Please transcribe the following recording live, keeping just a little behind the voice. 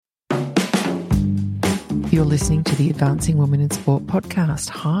You're listening to the Advancing Women in Sport podcast.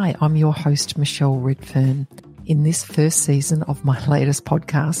 Hi, I'm your host, Michelle Redfern. In this first season of my latest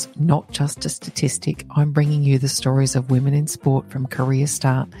podcast, Not Just a Statistic, I'm bringing you the stories of women in sport from career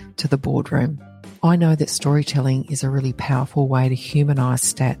start to the boardroom. I know that storytelling is a really powerful way to humanise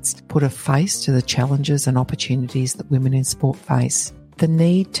stats, put a face to the challenges and opportunities that women in sport face. The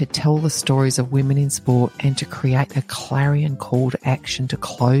need to tell the stories of women in sport and to create a clarion call to action to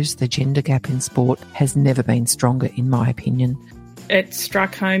close the gender gap in sport has never been stronger, in my opinion. It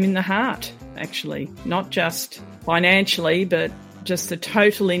struck home in the heart, actually, not just financially, but just the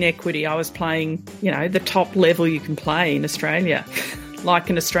total inequity. I was playing, the top level you can play in Australia,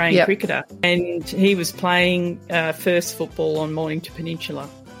 like an Australian cricketer. And he was playing first football on Mornington Peninsula.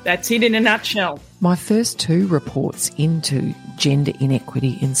 That's it in a nutshell. My first two reports into gender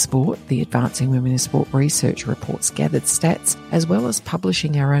inequity in sport, the Advancing Women in Sport research reports, gathered stats, as well as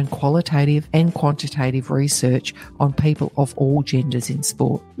publishing our own qualitative and quantitative research on people of all genders in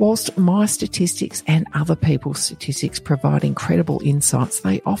sport. Whilst my statistics and other people's statistics provide incredible insights,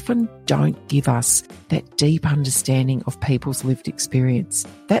 they often don't give us that deep understanding of people's lived experience.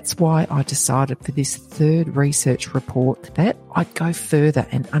 That's why I decided for this third research report that I'd go further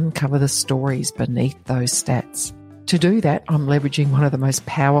and uncover the stories beneath those stats. To do that, I'm leveraging one of the most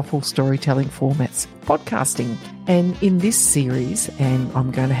powerful storytelling formats, podcasting. And in this series, and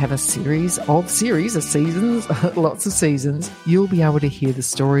I'm going to have a series of seasons, lots of seasons, you'll be able to hear the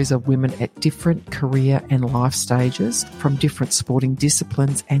stories of women at different career and life stages from different sporting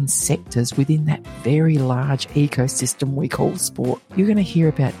disciplines and sectors within that very large ecosystem we call sport. You're going to hear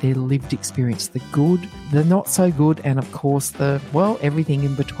about their lived experience, the good, the not so good, and of course everything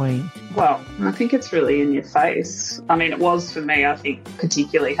in between. Well, I think it's really in your face. I mean, it was for me, I think,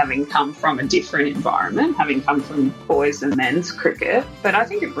 particularly having come from a different environment, having come from boys and men's cricket. But I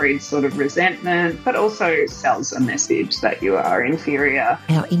think it breeds sort of resentment, but also sells a message that you are inferior.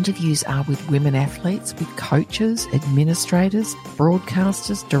 Our interviews are with women athletes, with coaches, administrators,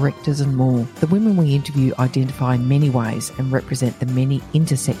 broadcasters, directors and more. The women we interview identify in many ways and represent the many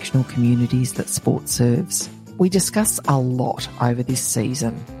intersectional communities that sport serves. We discuss a lot over this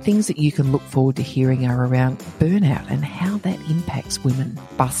season. Things that you can look forward to hearing are around burnout and how that impacts women,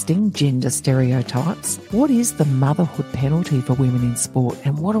 busting gender stereotypes, what is the motherhood penalty for women in sport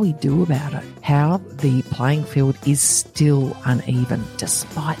and what do we do about it, how the playing field is still uneven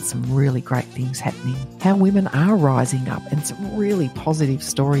despite some really great things happening, how women are rising up and some really positive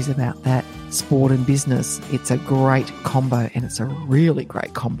stories about that, sport and business. It's a great combo and it's a really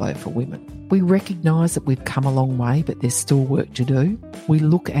great combo for women. We recognise that we've come a long way, but there's still work to do. We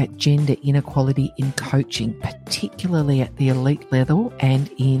look at gender inequality in coaching, particularly at the elite level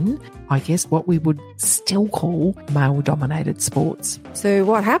and in, I guess, what we would still call male-dominated sports. So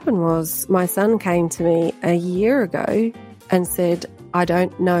what happened was my son came to me a year ago and said, I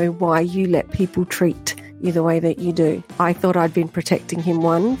don't know why you let people treat you the way that you do. I thought I'd been protecting him,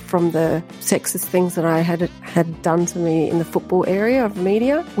 one, from the sexist things that I had done to me in the football area of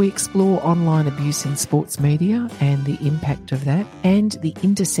media. We explore online abuse in sports media and the impact of that, and the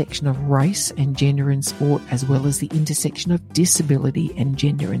intersection of race and gender in sport, as well as the intersection of disability and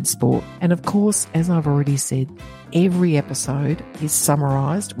gender in sport. And of course, as I've already said, every episode is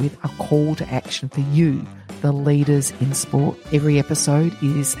summarised with a call to action for you, the leaders in sport. Every episode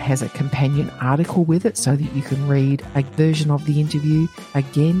has a companion article with it so that you can read a version of the interview.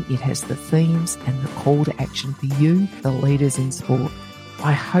 Again, it has the themes and the call to action for you, the leaders in sport.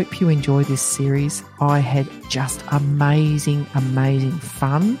 I hope you enjoy this series. I had just amazing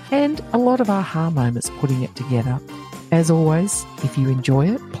fun and a lot of aha moments putting it together. As always, if you enjoy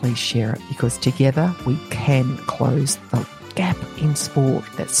it, please share it because together we can close the gap in sport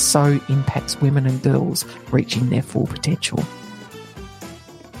that so impacts women and girls reaching their full potential.